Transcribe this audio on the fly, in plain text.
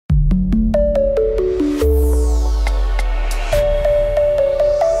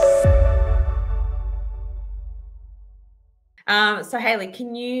So Haley,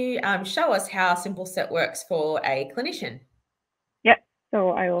 can you show us how SimpleSet works for a clinician? Yep, so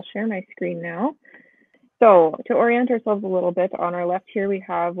I will share my screen now. So to orient ourselves a little bit, on our left here, we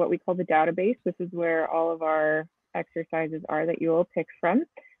have what we call the database. This is where all of our exercises are that you will pick from.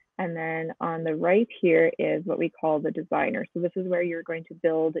 And then on the right here is what we call the designer. So this is where you're going to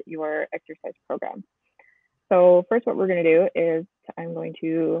build your exercise program. So first, what we're going to do is I'm going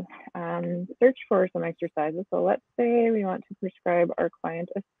to search for some exercises. So let's say we want to prescribe our client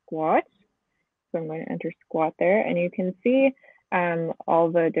a squat. So I'm going to enter squat there, and you can see all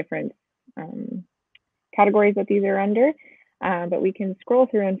the different categories that these are under, but we can scroll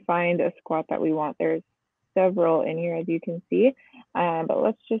through and find a squat that we want. There's several in here, as you can see, but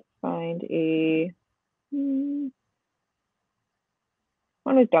let's just find a one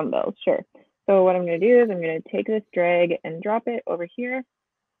with dumbbells, sure. So what I'm going to do is I'm going to take this, drag and drop it over here,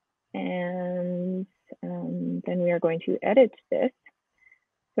 and then we are going to edit this.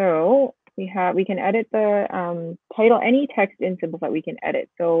 So we can edit the title, any text in SimpleSet we can edit.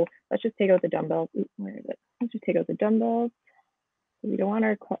 So let's just take out the dumbbells. Ooh, where is it? Let's just take out the dumbbells. So we don't want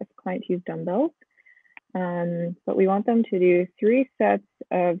our client to use dumbbells, but we want them to do 3 sets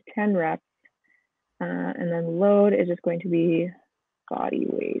of 10 reps, and then load is just going to be body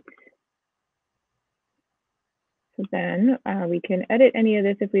weight. So then we can edit any of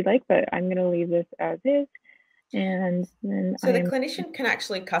this if we'd like, but I'm going to leave this as is. And then so the clinician can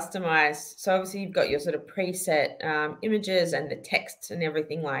actually customize. So obviously you've got your sort of preset images and the text and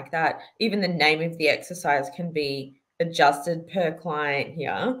everything like that. Even the name of the exercise can be adjusted per client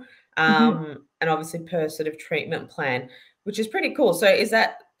here, and obviously per sort of treatment plan, which is pretty cool. So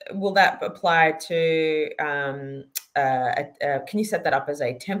will that apply to can you set that up as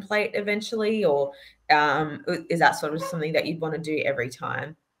a template eventually, or is that sort of something that you'd want to do every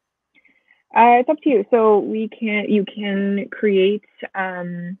time? It's up to you. So you can create,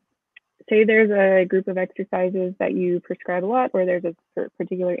 say there's a group of exercises that you prescribe a lot, or there's a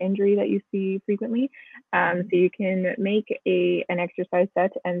particular injury that you see frequently. So you can make an exercise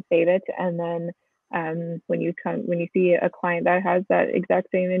set and save it, and then when you see a client that has that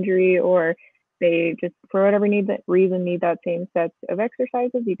exact same injury, or they just for whatever reason need that same set of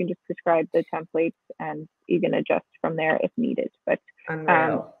exercises, you can just prescribe the templates and you can adjust from there if needed. But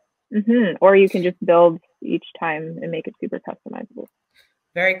unreal. Or you can just build each time and make it super customizable.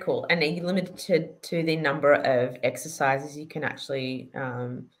 Very cool. And are you limited to the number of exercises you can actually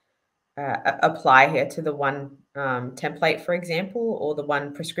apply here to the one template, for example, or the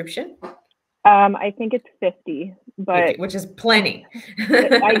one prescription? I think it's 50, but which is plenty.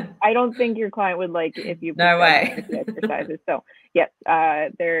 I don't think your client would like if you prescribe 50 exercises. So yes,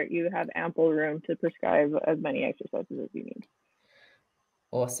 there you have ample room to prescribe as many exercises as you need.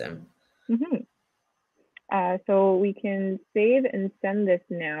 Awesome. So we can save and send this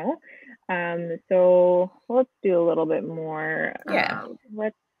now. So let's do a little bit more. Yeah.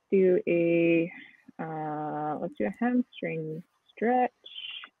 Let's do a hamstring stretch.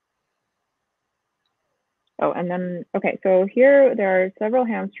 Oh, and then, okay, so here there are several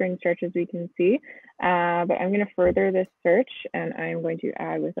hamstring stretches we can see, but I'm going to further this search and I'm going to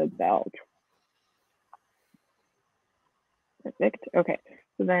add with a belt. Perfect. Okay,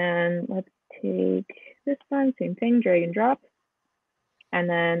 so then let's take this one, same thing, drag and drop. And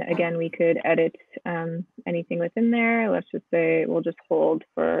then again, we could edit anything within there. Let's just say we'll just hold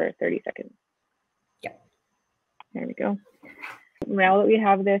for 30 seconds. Yeah. There we go. Now that we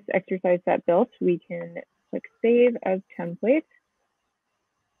have this exercise set built, we can click save as template.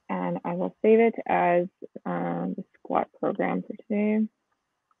 And I will save it as the squat program for today. And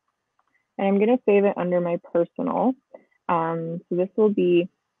I'm going to save it under my personal. So this will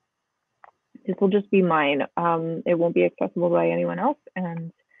just be mine. It won't be accessible by anyone else,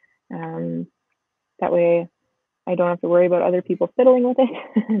 and that way I don't have to worry about other people fiddling with it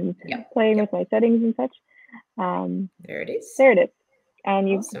and playing with my settings and such. There it is. There it is. And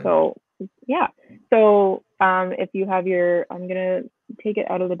you awesome. So if you have I'm gonna take it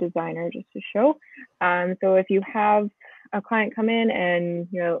out of the designer just to show. So if you have a client come in and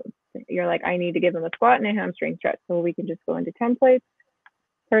you're like, I need to give them a squat and a hamstring stretch. So we can just go into templates,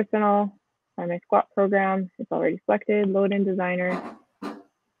 personal, on my squat program. It's already selected, load in designer.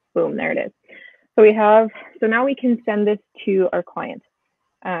 Boom, there it is. So now we can send this to our client.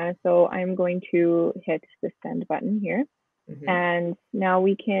 So I'm going to hit the send button here. And now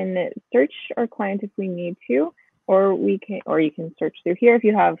we can search our client if we need to, or you can search through here if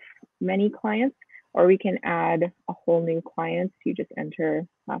you have many clients, or we can add a whole new client. You just enter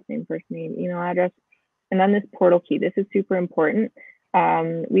last name, first name, email address, and then this portal key. This is super important.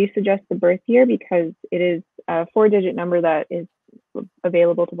 We suggest the birth year because it is a 4-digit number that is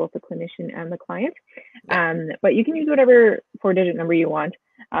available to both the clinician and the client. But you can use whatever 4-digit number you want.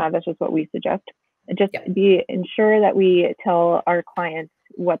 That's just what we suggest. Just ensure that we tell our clients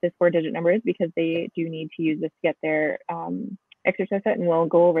what this 4-digit number is, because they do need to use this to get their exercise set, and we'll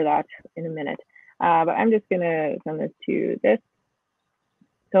go over that in a minute. But I'm just going to send this to this.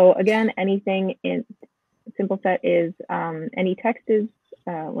 So again, anything in SimplseSet is, any text is,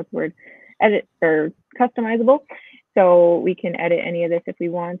 what's the word, edit or customizable. So we can edit any of this if we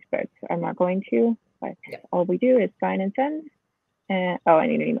want, but I'm not going to. But all we do is sign and send. And oh, I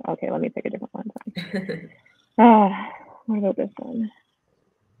need an email. Okay, let me pick a different one. What about this one?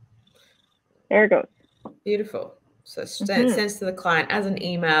 There it goes. Beautiful. So sends to the client as an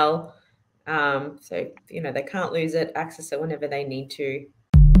email. So, you know, they can't lose it, access it whenever they need to.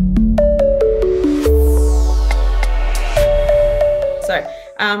 So,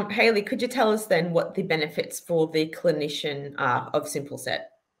 Haley, could you tell us then what the benefits for the clinician are of SimplseSet?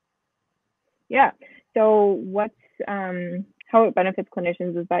 Yeah. So what's how it benefits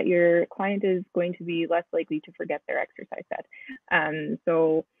clinicians is that your client is going to be less likely to forget their exercise set.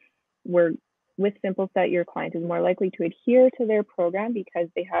 So with SimplseSet, your client is more likely to adhere to their program because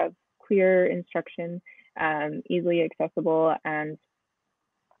they have clear instruction, easily accessible, and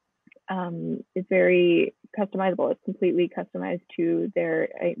it's very customizable. It's completely customized to their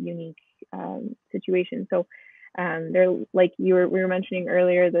unique situation. So they're like we were mentioning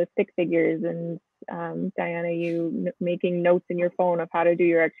earlier, the stick figures, and Diana, you making notes in your phone of how to do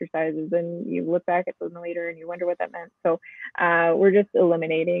your exercises, and you look back at them later and you wonder what that meant. So we're just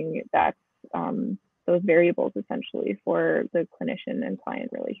eliminating that those variables essentially for the clinician and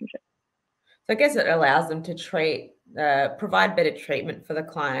client relationship. So I guess it allows them to provide better treatment for the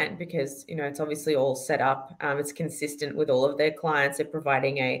client, because, you know, it's obviously all set up. It's consistent with all of their clients. They're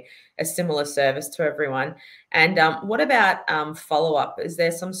providing a similar service to everyone. And what about follow-up? Is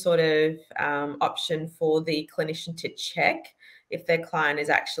there some sort of option for the clinician to check if their client is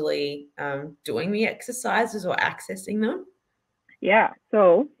actually doing the exercises or accessing them? Yeah.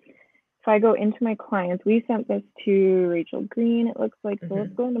 So if I go into my clients, we sent this to Rachel Green, it looks like. So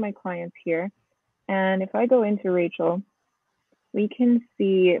let's go into my clients here. And if I go into Rachel, we can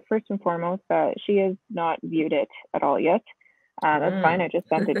see first and foremost that she has not viewed it at all yet. That's fine. I just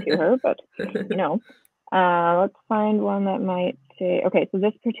sent it to her, but you know, let's find one that might say, okay, so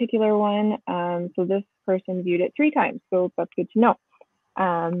this particular one, so this person viewed it 3 times. So that's good to know.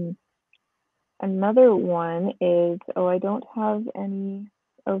 Another one is, I don't have any.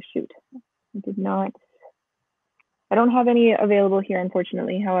 Oh, shoot. I don't have any available here,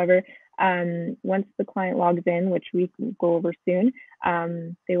 unfortunately. However, once the client logs in, which we can go over soon,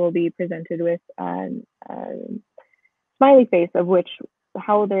 they will be presented with a smiley face of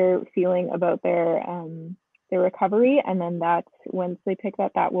how they're feeling about their recovery. And then that, once they pick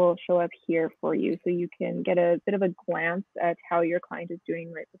that will show up here for you. So you can get a bit of a glance at how your client is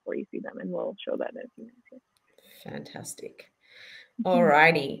doing right before you see them. And we'll show that in a few minutes here. Fantastic.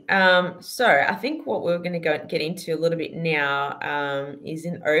 Alrighty. So I think what we're going to get into a little bit now is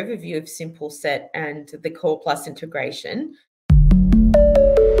an overview of SimplseSet and the coreplus integration.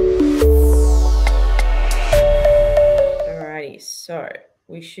 Alrighty. So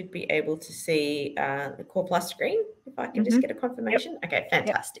we should be able to see the coreplus screen. If I can just get a confirmation. Yep. Okay,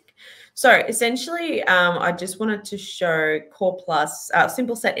 fantastic. Yep. So essentially, I just wanted to show coreplus,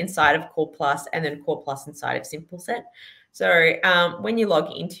 SimplseSet inside of coreplus, and then coreplus inside of SimplseSet. So when you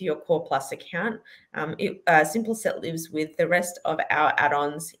log into your coreplus account, SimplseSet lives with the rest of our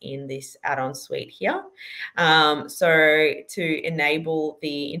add-ons in this add-on suite here. So to enable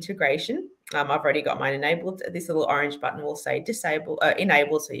the integration, I've already got mine enabled. This little orange button will say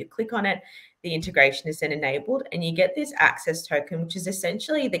enabled. So you click on it, the integration is then enabled, and you get this access token, which is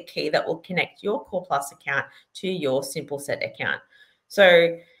essentially the key that will connect your coreplus account to your SimplseSet account.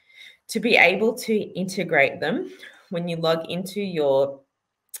 So to be able to integrate them, when you log into your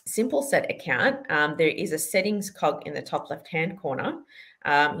SimplseSet account, there is a settings cog in the top left-hand corner.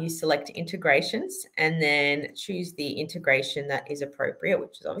 You select integrations and then choose the integration that is appropriate,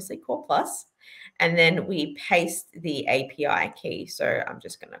 which is obviously coreplus. And then we paste the API key. So I'm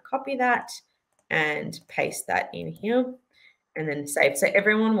just going to copy that and paste that in here, and then save. So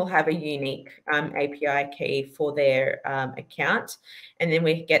everyone will have a unique API key for their account. And then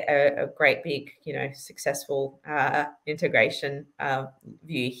we get a great big, successful integration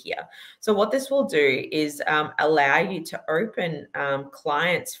view here. So what this will do is allow you to open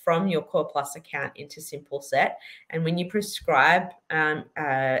clients from your coreplus account into SimplseSet. And when you prescribe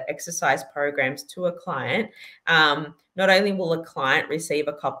exercise programs to a client, not only will a client receive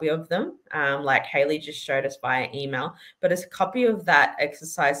a copy of them, like Haley just showed us via email, but a copy of that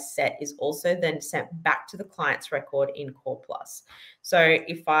exercise set is also then sent back to the client's record in coreplus. So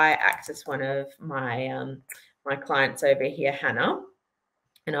if I access one of my my clients over here, Hannah,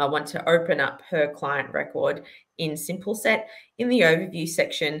 and I want to open up her client record in SimpleSet, in the overview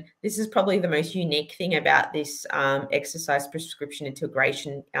section, this is probably the most unique thing about this exercise prescription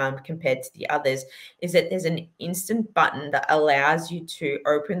integration compared to the others, is that there's an instant button that allows you to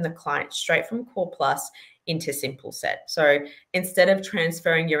open the client straight from coreplus into SimpleSet. So instead of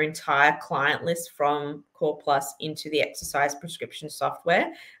transferring your entire client list from coreplus into the exercise prescription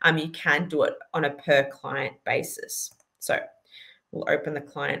software, you can do it on a per client basis. So we'll open the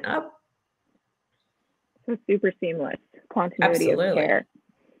client up. So super seamless, continuity of care.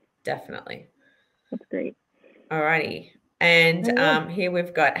 Definitely. That's great. All righty. And here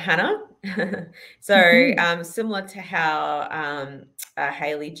we've got Hannah. So similar to how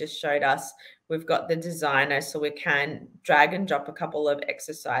Haley just showed us, we've got the designer, so we can drag and drop a couple of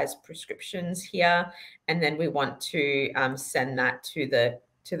exercise prescriptions here, and then we want to send that to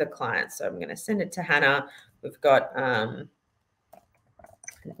the client. So I'm going to send it to Hannah. We've got an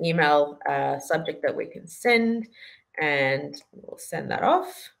email subject that we can send, and we'll send that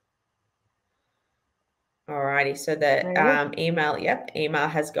off. Alrighty, so the email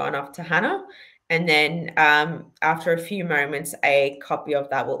has gone off to Hannah, and then after a few moments, a copy of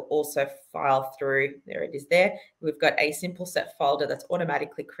that will also file through. There it is. There we've got a SimpleSet folder that's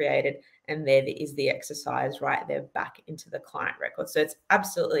automatically created, and there is the exercise right there back into the client record. So it's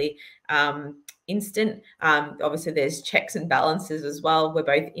absolutely instant. Obviously, there's checks and balances as well. We're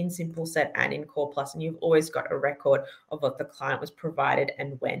both in SimpleSet and in coreplus, and you've always got a record of what the client was provided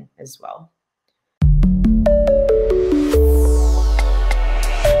and when as well.